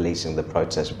terms of the policing, the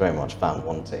protests, very much found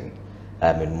wanting,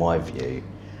 in my view.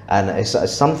 And it's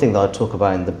something that I talk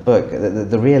about in the book.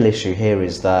 The real issue here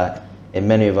is that in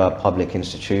many of our public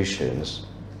institutions,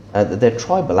 they're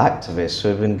tribal activists who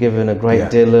have been given a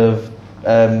great deal of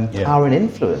power and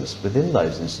influence within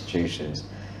those institutions.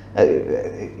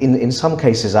 In some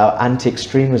cases, our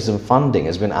anti-extremism funding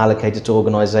has been allocated to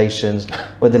organisations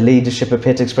where the leadership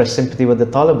appear to express sympathy with the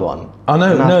Taliban in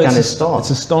Afghanistan. It's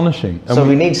astonishing. So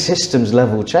we need systems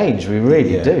level change, we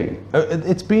really do.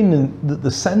 It's been, the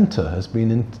centre has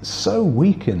been so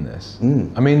weak in this.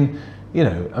 I mean, if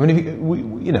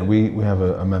we have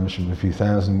a membership of a few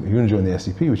thousand. If you want to join the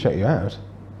SDP, we check you out.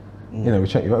 We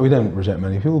check you out. We don't reject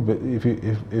many people, but if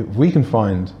we can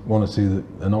find one or two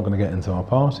that are not going to get into our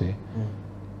party,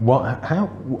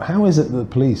 how is it that the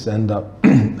police end up,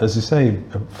 as you say,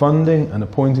 funding and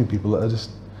appointing people that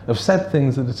have said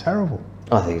things that are terrible?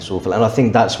 I think it's awful, and I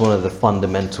think that's one of the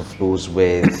fundamental flaws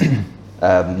with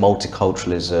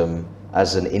multiculturalism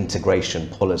as an integration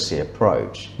policy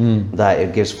approach, that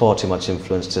it gives far too much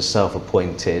influence to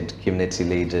self-appointed community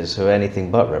leaders who are anything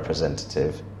but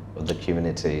representative of the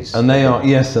communities. And they are,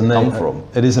 yes, and come from.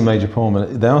 It is a major problem,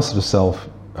 and they are sort of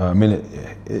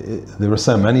there are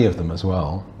so many of them as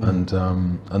well,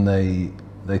 and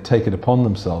they take it upon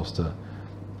themselves to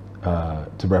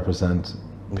represent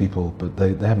people, but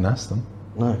they haven't asked them.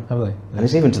 No, have they? And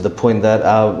it's even to the point that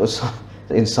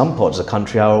in some parts of the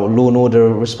country, our law and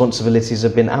order responsibilities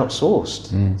have been outsourced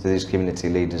to these community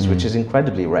leaders, which is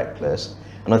incredibly reckless.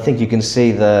 And I think you can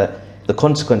see the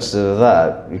consequences of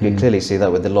that. You can clearly see that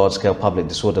with the large-scale public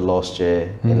disorder last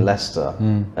year in Leicester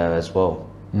as well.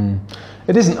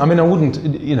 It isn't. I mean, I wouldn't.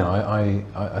 You know,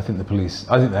 I think the police.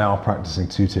 I think they are practicing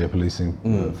two-tier policing.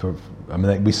 I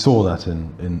mean, we saw that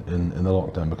in the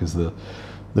lockdown because the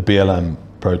BLM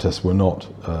protests were not.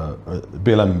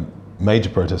 BLM major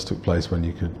protests took place when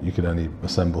you could only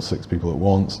assemble 6 people at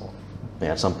once.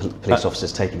 Yeah, some police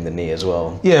officers taking the knee as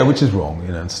well. Yeah, which is wrong.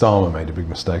 You know, and Starmer made a big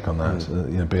mistake on that.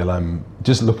 You know, BLM.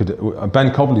 Just look at it.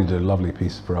 Ben Cobley did a lovely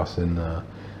piece for us in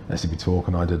SDPtalk,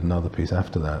 and I did another piece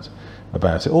after that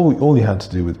about it. All you had to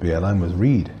do with BLM was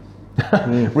read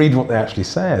what they actually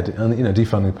said, and you know,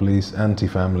 defunding police,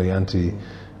 anti-family, anti-free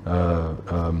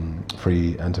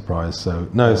enterprise. So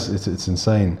no, it's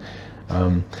insane.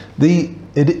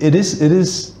 It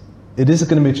is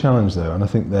going to be a challenge though, and I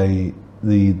think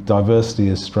the diversity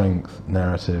is strength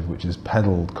narrative, which is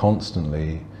peddled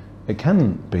constantly, it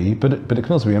can be, but it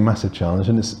can also be a massive challenge,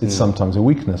 and it's sometimes a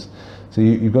weakness. So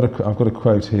I've got a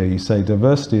quote here. You say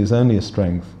diversity is only a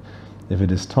strength if it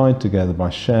is tied together by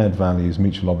shared values,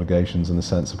 mutual obligations, and a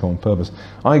sense of common purpose.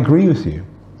 I agree with you.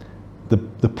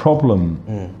 The problem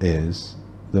is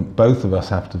that both of us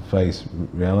have to face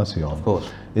reality on. Of course.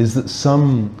 Is that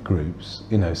some groups,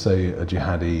 you know, say a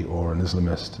jihadi or an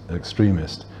Islamist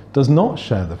extremist, does not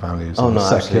share the values of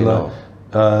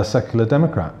a secular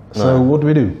Democrat. No. So what do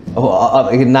we do?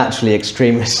 Naturally,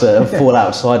 extremists fall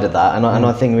outside of that, and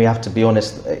I think we have to be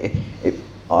honest.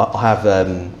 I have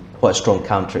quite a strong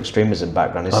counter-extremism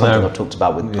background. It's something I've talked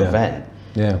about with Prevent.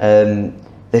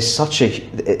 There's such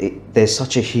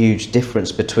a huge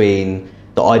difference between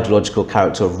the ideological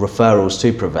character of referrals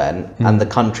to Prevent and the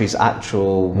country's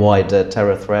actual wider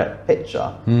terror threat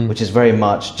picture, which is very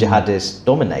much jihadist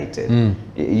dominated.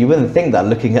 You wouldn't think that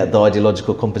looking at the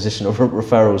ideological composition of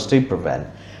referrals to Prevent.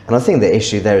 And I think the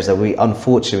issue there is that we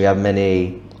unfortunately have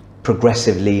many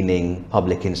progressive leaning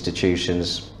public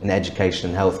institutions in education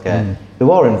and healthcare who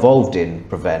are involved in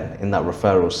Prevent, in that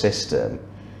referral system,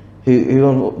 who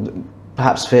are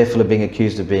perhaps fearful of being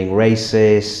accused of being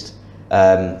racist,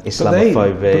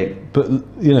 Islamophobic. But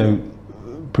you know,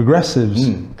 progressives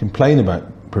complain about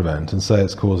Prevent and say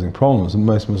it's causing problems, and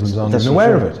most Muslims aren't even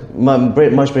aware of it.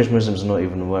 Most British Muslims are not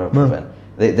even aware of Prevent.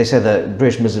 They say that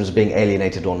British Muslims are being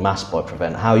alienated en masse by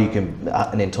Prevent. How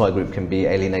an entire group can be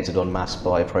alienated en masse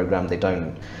by a programme they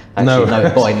don't actually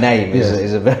know by name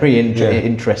is a very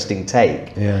interesting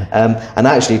take. And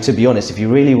actually, to be honest, if you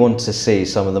really want to see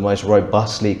some of the most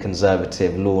robustly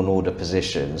conservative law and order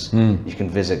positions, you can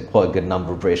visit quite a good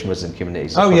number of British Muslim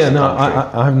communities. I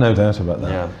have no doubt about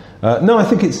that. No, I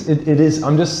think it is.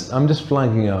 I'm just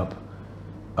flagging up.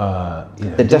 You know,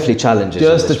 there are definitely challenges.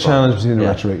 Just the challenge between the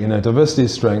rhetoric. You know, diversity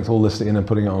is strength. All this, you know,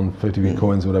 putting it on 50p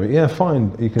coins or whatever. Yeah,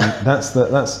 fine. You can.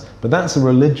 But that's a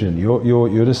religion.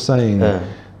 You're just saying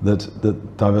that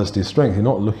diversity is strength. You're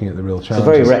not looking at the real challenges. It's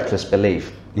a very reckless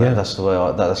belief. That's the way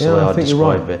I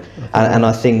describe it. And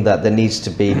I think that there needs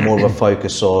to be more of a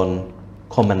focus on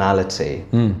commonality,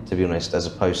 to be honest, as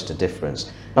opposed to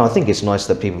difference. Now, I think it's nice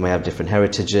that people may have different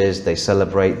heritages, they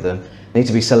celebrate them. They need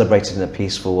to be celebrated in a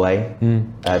peaceful way,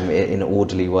 in an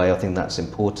orderly way. I think that's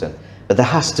important. But there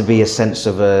has to be a sense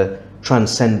of a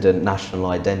transcendent national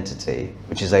identity,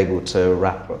 which is able to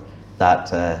wrap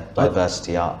that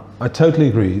diversity up. I totally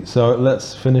agree. So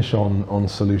let's finish on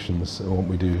solutions, what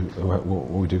we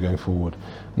do going forward.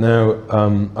 Now,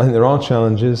 I think there are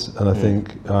challenges, and I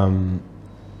think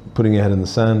putting your head in the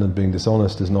sand and being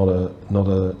dishonest is not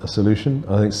a solution.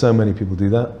 I think so many people do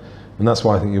that, and that's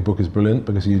why I think your book is brilliant,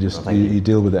 because you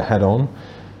deal with it head on.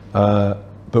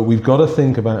 But we've got to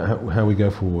think about how we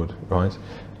go forward, right?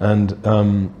 And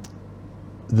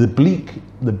the bleak.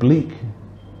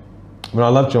 I mean, I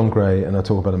love John Gray, and I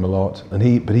talk about him a lot. And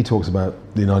he talks about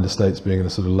the United States being in a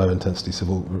sort of low-intensity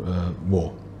civil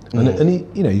war, and he,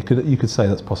 you know, you could say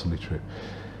that's possibly true.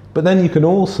 But then you can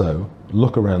also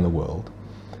look around the world,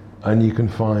 and you can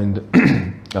find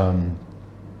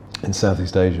in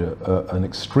Southeast Asia an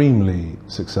extremely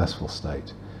successful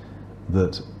state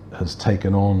that has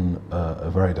taken on a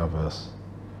very diverse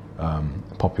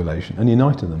population and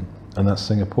united them, and that's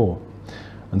Singapore.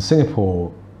 And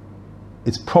Singapore,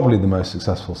 it's probably the most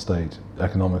successful state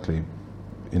economically,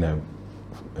 you know,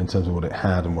 in terms of what it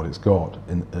had and what it's got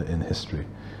in history.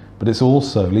 But it's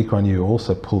also, Lee Kuan Yew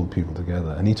also pulled people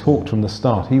together, and he talked from the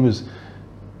start. He was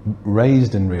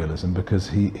raised in realism because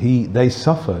they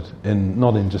suffered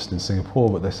not just in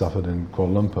Singapore, but they suffered in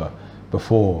Kuala Lumpur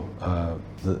before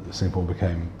Singapore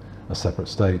became a separate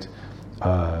state.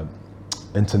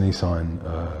 Internecine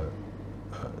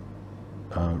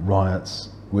riots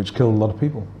which killed a lot of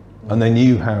people, and they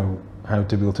knew how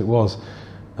difficult it was.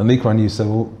 And Lee Kuan Yew said,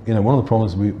 well, you know, one of the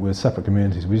problems, we're separate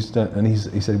communities. We just don't, and he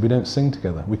said, we don't sing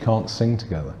together. We can't sing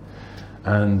together.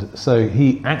 And so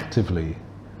he actively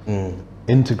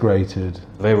integrated.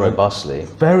 Very robustly.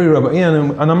 Very robust. Yeah,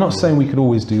 and I'm not saying we could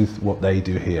always do what they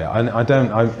do here. I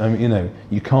you know,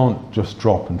 you can't just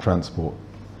drop and transport,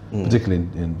 particularly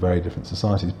in very different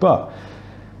societies. But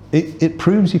it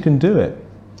proves you can do it.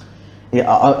 Yeah,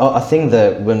 I think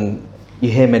that when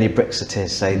you hear many Brexiteers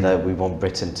say that we want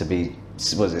Britain to be,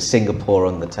 was it Singapore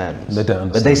on the Thames? They don't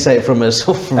understand. But they say it from a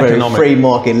sort of very free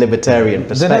market libertarian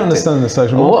perspective. They don't understand the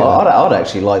social market. Well, I'd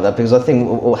actually like that, because I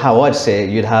think how I'd see it,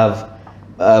 you'd have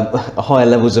higher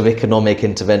levels of economic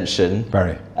intervention.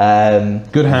 Very.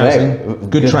 Good housing,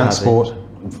 good transport.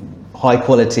 High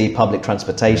quality public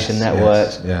transportation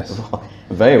networks. Yes.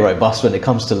 Very robust when it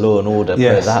comes to law and order, put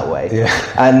it that way.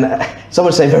 Yeah. And some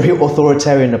would say very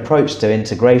authoritarian approach to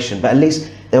integration, but at least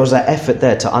there was that effort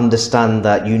there to understand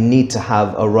that you need to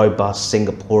have a robust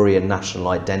Singaporean national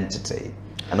identity.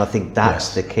 And I think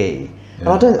that's the key.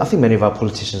 Yeah. And I think many of our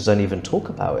politicians don't even talk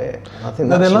about it. I think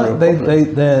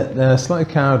they're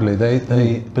slightly cowardly.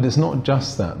 But it's not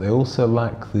just that. They also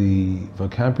lack the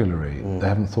vocabulary. They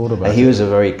haven't thought about it. He was a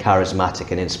very charismatic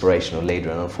and inspirational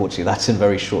leader, and unfortunately, that's in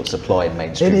very short supply in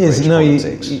mainstream British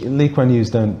politics. Lee Kuan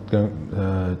Yew's don't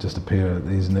just appear.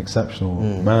 He's an exceptional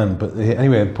man. But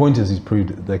anyway, the point is, he's proved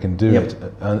that they can do it.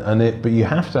 But you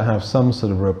have to have some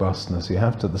sort of robustness. You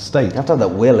have to have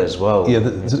that will as well. Yeah,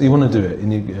 you want to do it,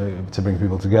 and to bring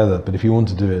people together, but if you want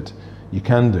to do it, you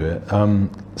can do it.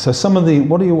 So some of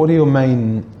what are your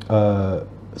main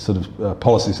sort of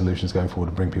policy solutions going forward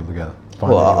to bring people together?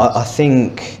 I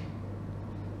think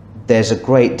there's a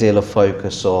great deal of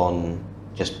focus on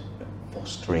just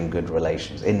fostering good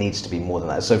relations. It needs to be more than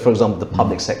that. So, for example, the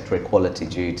public sector equality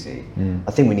duty,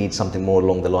 I think we need something more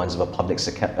along the lines of a public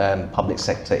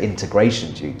sector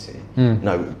integration duty. You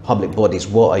know, public bodies,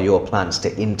 what are your plans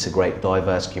to integrate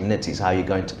diverse communities? How are you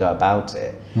going to go about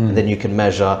it? And then you can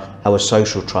measure how a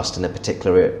social trust in a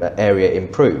particular area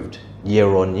improved year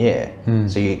on year.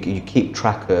 So you keep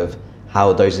track of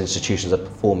how those institutions are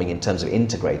performing in terms of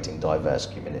integrating diverse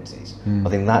communities. I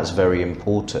think that's very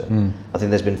important. I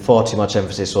think there's been far too much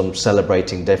emphasis on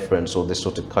celebrating difference or this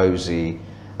sort of cosy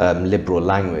liberal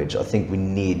language. I think we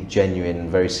need genuine,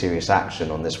 very serious action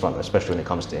on this front, especially when it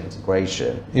comes to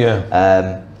integration.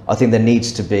 I think there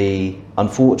needs to be,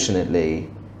 unfortunately,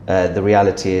 the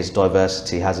reality is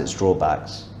diversity has its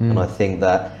drawbacks. And I think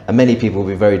that, and many people will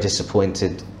be very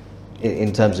disappointed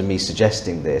in terms of me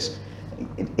suggesting this,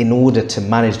 in order to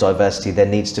manage diversity, there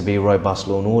needs to be robust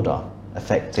law and order,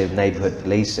 effective neighbourhood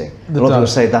policing. A lot of people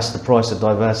say that's the price of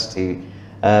diversity.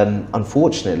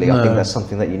 Unfortunately, I think that's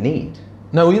something that you need.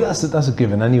 No, that's a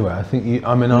given anyway. I think we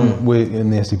in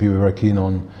the SDP we're very keen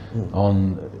on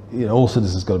all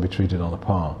citizens got to be treated on a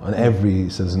par, and every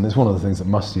citizen. It's one of the things that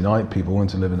must unite people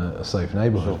want to live in a safe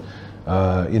neighbourhood.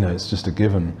 It's just a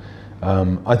given.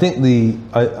 I think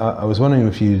I was wondering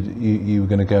if you were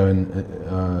going to go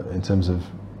in terms of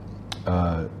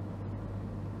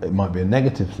it might be a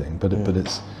negative thing, but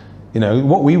it's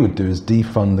what we would do is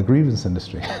defund the grievance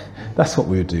industry. That's what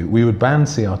we would do. We would ban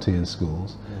CRT in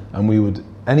schools, and we would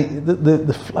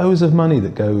the flows of money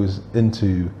that goes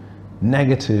into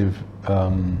negative.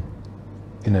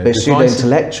 But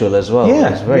pseudo-intellectual as well.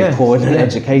 It's very poor in an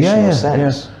educational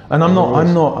sense. And I'm not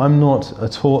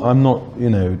at all. I'm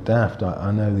not, daft.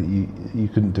 I know that you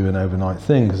couldn't do an overnight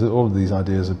thing because all of these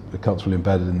ideas are culturally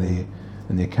embedded in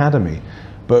the academy.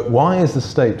 But why is the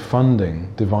state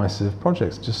funding divisive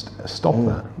projects? Just stop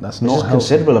that. That's not helpful.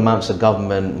 Considerable amounts of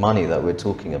government money that we're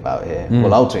talking about here.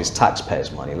 Well, ultimately, it's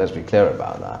taxpayers' money. Let's be clear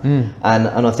about that.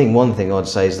 And I think one thing I'd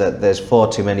say is that there's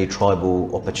far too many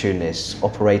tribal opportunists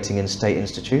operating in state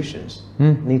institutions.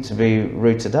 Need to be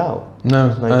rooted out.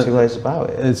 There's no two ways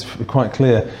about it. It's quite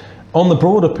clear. On the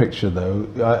broader picture, though,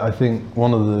 I think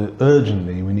one of the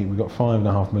we've got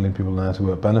 5.5 million people now to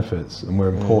work benefits, and we're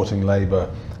importing labour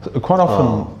quite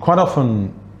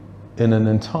often in an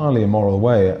entirely immoral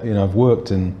way. I've worked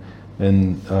for a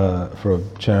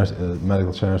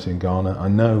medical charity in Ghana. I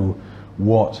know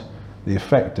what the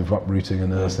effect of uprooting a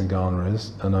nurse in Ghana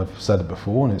is, and I've said it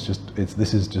before, and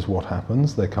this is just what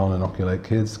happens. They can't inoculate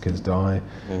kids die.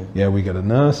 Yeah, we get a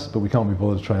nurse, but we can't be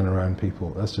bothered to train our own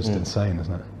people. That's just insane,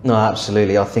 isn't it? No,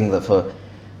 absolutely. I think that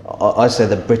I say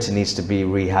that Britain needs to be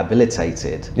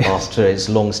rehabilitated after its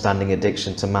long-standing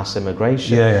addiction to mass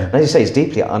immigration. And as you say, it's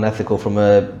deeply unethical from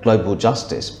a global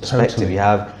justice perspective. Totally. You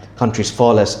have countries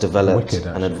far less developed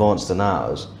and advanced than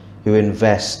ours who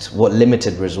invest what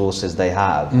limited resources they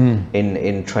have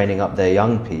in training up their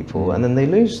young people, and then they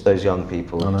lose those young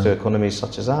people to economies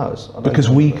such as ours. Because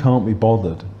we can't be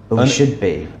bothered But we should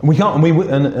be. And we can't.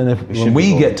 When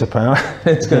we get to power,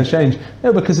 it's going to change.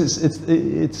 No, because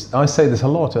it's. I say this a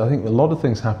lot. I think a lot of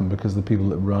things happen because the people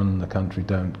that run the country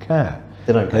don't care.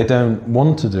 They don't care. They don't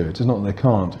want to do it. It's not that they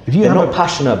can't. If you They're not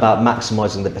passionate about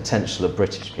maximising the potential of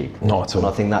British people. Not at all.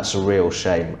 And I think that's a real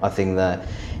shame. I think that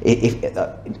if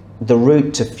the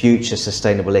route to future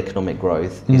sustainable economic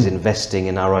growth is investing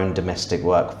in our own domestic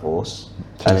workforce,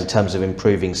 and in terms of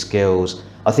improving skills,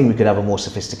 I think we could have a more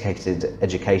sophisticated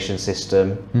education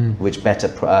system which better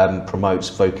promotes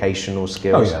vocational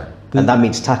skills. Oh, yeah. And that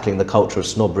means tackling the culture of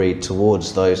snobbery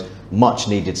towards those much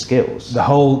needed skills. The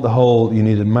whole, you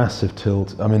need a massive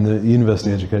tilt. I mean, the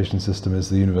university education system is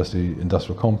the university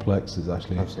industrial complex. It's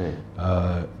actually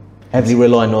heavily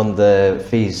relying on the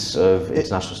fees of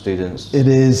international students. It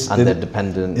is, and their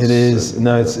dependents. It is.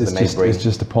 No, it's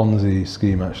just a Ponzi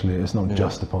scheme. Actually, it's not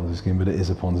just a Ponzi scheme, but it is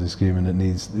a Ponzi scheme, and it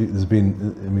needs. There's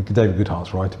been. I mean, David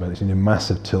Goodhart's right about it. You need a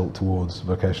massive tilt towards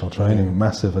vocational training,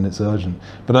 massive, and it's urgent.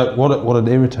 But what it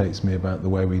irritates me about the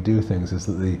way we do things is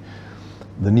that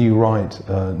the new right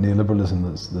neoliberalism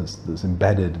that's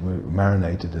embedded,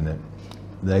 marinated in it.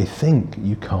 They think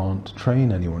you can't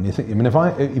train anyone. You think, I mean,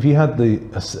 if you had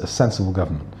a sensible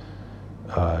government,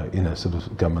 sort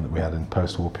of government that we had in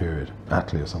post-war period,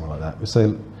 Attlee or something like that, would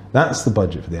say that's the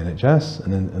budget for the NHS,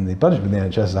 and the budget for the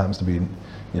NHS happens to be,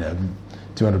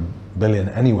 200 billion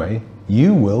anyway.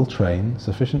 You will train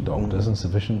sufficient doctors and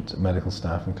sufficient medical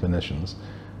staff and clinicians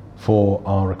for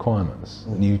our requirements.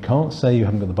 And you can't say you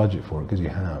haven't got the budget for it, because you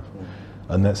have.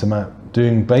 And that's about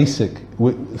doing basic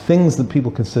things that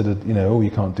people considered,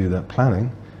 you can't do that. Planning,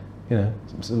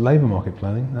 labour market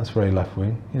planning, that's very left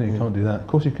wing. You can't do that. Of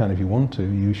course you can if you want to.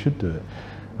 You should do it.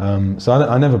 So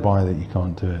I never buy that you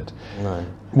can't do it. No.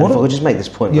 If I would just make this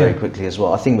point very quickly as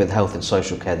well. I think with health and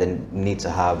social care, they need to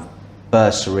have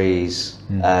bursaries,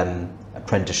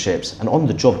 apprenticeships, and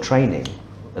on-the-job training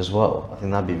as well. I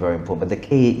think that'd be very important. But the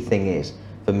key thing is,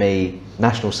 for me,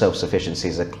 national self-sufficiency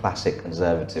is a classic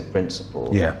conservative principle.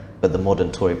 Yeah. But the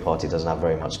modern Tory party doesn't have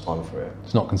very much time for it.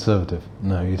 It's not conservative.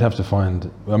 No, you'd have to find.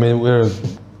 I mean, we're a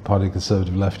party of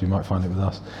conservative left. You might find it with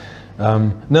us.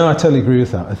 No, I totally agree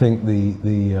with that. I think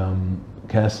the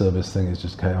care service thing is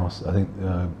just chaos. I think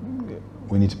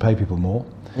we need to pay people more.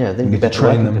 Yeah, then we need to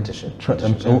train them. Petition.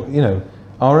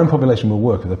 Our own population will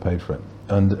work if they're paid for it.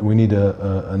 And we need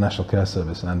a national care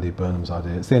service, Andy Burnham's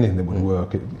idea. It's the only thing that would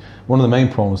work. One of the main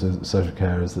problems with social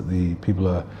care is that the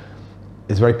people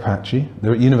it's very patchy.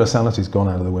 The universality's gone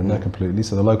out of the window completely,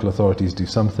 so the local authorities do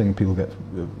something, people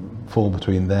fall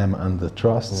between them and the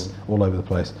trusts all over the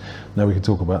place. Now we can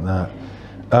talk about that.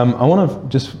 I want to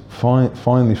just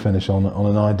finally finish on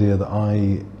an idea that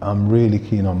I'm really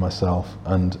keen on myself,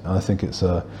 and I think it's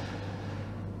a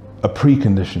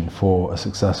precondition for a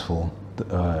successful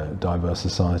diverse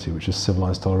society, which is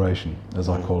civilized toleration, as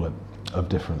I call it, of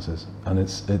differences. And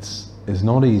it's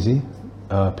not easy.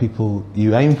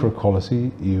 You aim for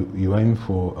equality, you aim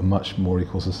for a much more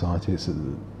equal society. It's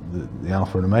the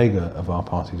alpha and omega of our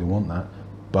party to want that.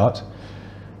 But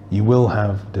you will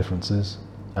have differences,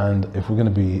 and if we're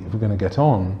going to get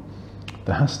on,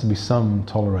 there has to be some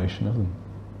toleration of them.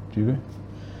 Do you agree?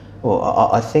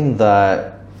 Well, I think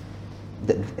that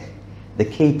the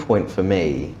key point for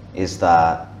me is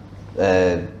that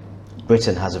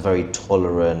Britain has a very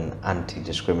tolerant,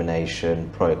 anti-discrimination,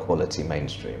 pro-equality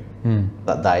mainstream.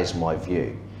 That is my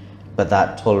view. But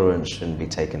that tolerance shouldn't be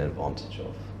taken advantage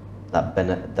of.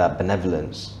 That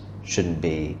benevolence shouldn't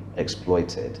be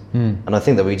exploited. And I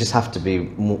think that we just have to be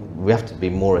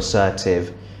more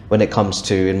assertive when it comes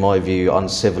to, in my view,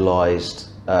 uncivilized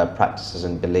practices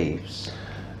and beliefs.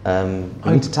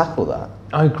 We need to tackle that.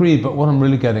 I agree, but what I'm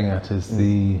really getting at is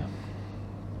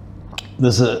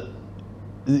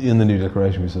in the new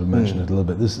declaration we sort of mentioned it a little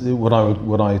bit. This what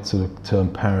I sort of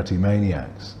term parity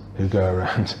maniacs who go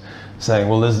around saying,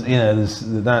 well, that's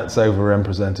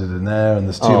overrepresented in there, and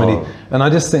there's too many. And I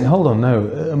just think, hold on, no,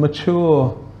 a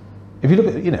mature. If you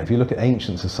look at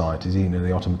ancient societies,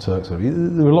 the Ottoman Turks, there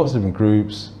were lots of different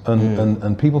groups,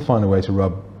 and people find a way to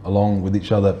rub along with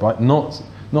each other, by not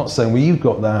saying, well, you've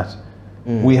got that,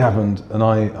 we haven't, and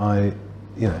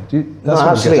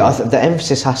absolutely. The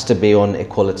emphasis has to be on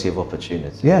equality of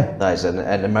opportunity. Yeah, that is, and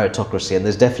a meritocracy, and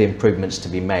there's definitely improvements to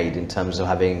be made in terms of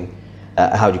having,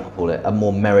 how do you call it, a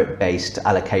more merit-based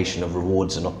allocation of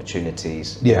rewards and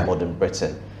opportunities in modern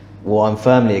Britain. What I'm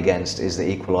firmly against is the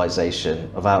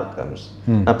equalisation of outcomes.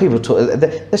 Now, people talk.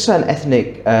 There's certain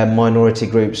ethnic minority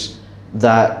groups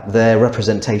that their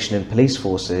representation in police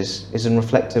forces isn't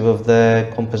reflective of their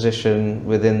composition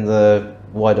within the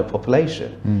wider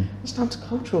population. It's down to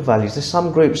cultural values. There's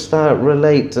some groups that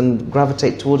relate and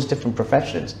gravitate towards different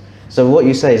professions. So what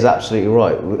you say is absolutely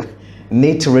right. We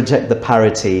need to reject the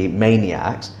parity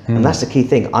maniacs, and that's the key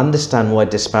thing. Understand why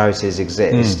disparities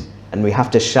exist, and we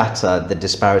have to shatter the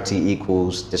disparity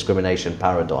equals discrimination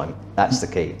paradigm. That's the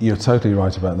key. You're totally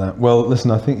right about that. Well,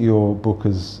 listen, I think your book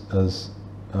is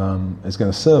going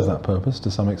to serve that purpose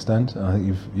to some extent. I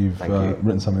think you've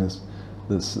written something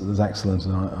that's excellent,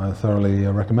 and I thoroughly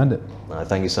recommend it.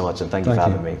 Thank you so much, and thank you for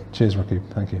having me. Cheers, Rakib.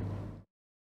 Thank you.